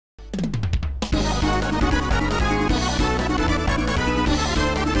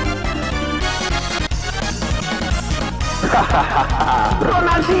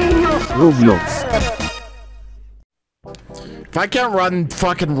Roblox. If I can't run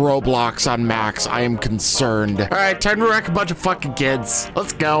fucking Roblox on max, I am concerned. All right, time to wreck a bunch of fucking kids.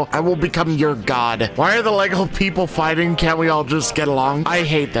 Let's go. I will become your god. Why are the Lego people fighting? Can't we all just get along? I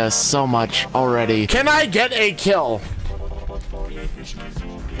hate this so much already. Can I get a kill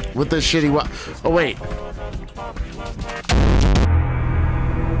with this shitty Oh, wait.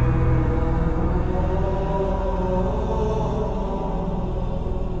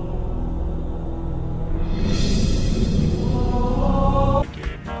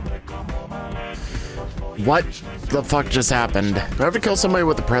 What the fuck just happened? Do I have to kill somebody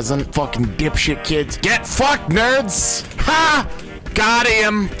with a present? Fucking dipshit kids. Get fucked, nerds! Ha! Got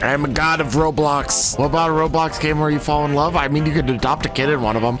him! I'm a god of Roblox. What about a Roblox game where you fall in love? I mean, you could adopt a kid in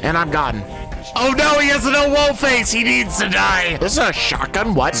one of them. And I'm gone. Oh no, he has no wall face! He needs to die! This is a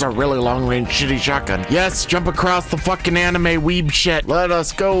shotgun? What? This is a really long-range shitty shotgun. Yes, jump across the fucking anime weeb shit. Let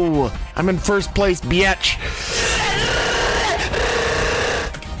us go. I'm in first place, bitch.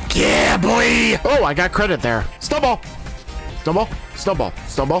 Yeah, boy! Oh, I got credit there. Snowball! Snowball, snowball,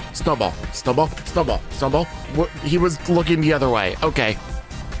 snowball, snowball, snowball, snowball, snowball. He was looking the other way. Okay.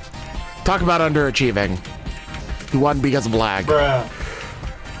 Talk about underachieving. He won because of lag. Bruh.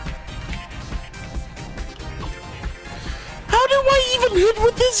 How do I even hit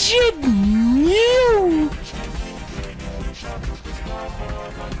with this shit? Ew.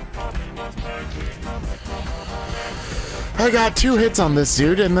 I got 2 hits on this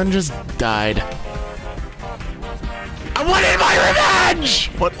dude and then just died. I wanted my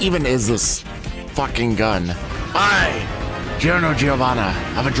revenge! What even is this fucking gun? I, Giorno Giovanna,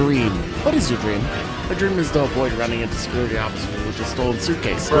 have a dream. What is your dream? My dream is to avoid running into security officers with a stolen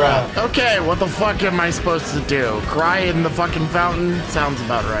suitcase. Bruh. Okay, what the fuck am I supposed to do? Cry in the fucking fountain? Sounds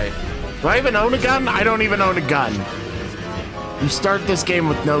about right. Do I even own a gun? I don't even own a gun. You start this game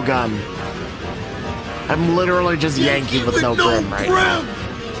with no gun. I'm literally just Yankee with no brim right now.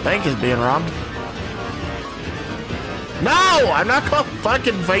 Bank is being robbed. No! I'm not gonna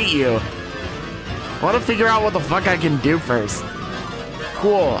fucking fight you. I want to figure out what the fuck I can do first.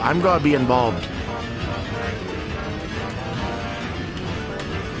 Cool, I'm gonna be involved.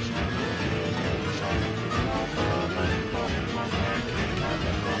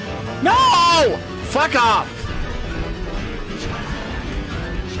 No! Fuck off!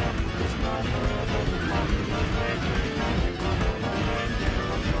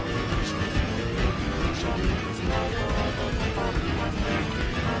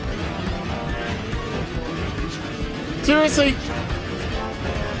 Seriously?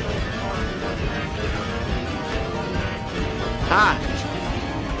 Ah.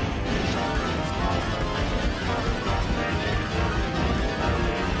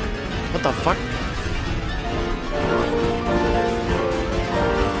 What the fuck?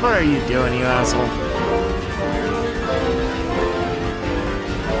 What are you doing, you asshole?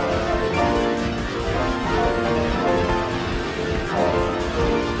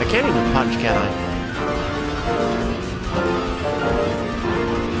 I can't even punch, can I?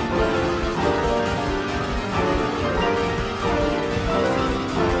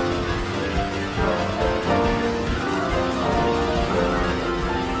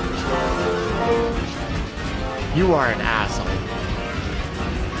 You are an asshole.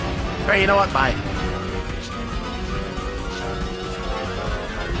 Alright, you know what? Bye.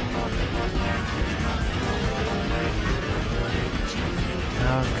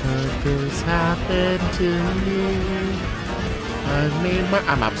 How could this happen to me?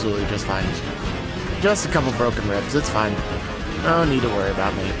 I'm absolutely just fine. Just a couple broken ribs, it's fine. No need to worry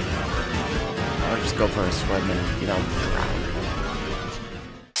about me. I'll just go for a swim and, you know, drown.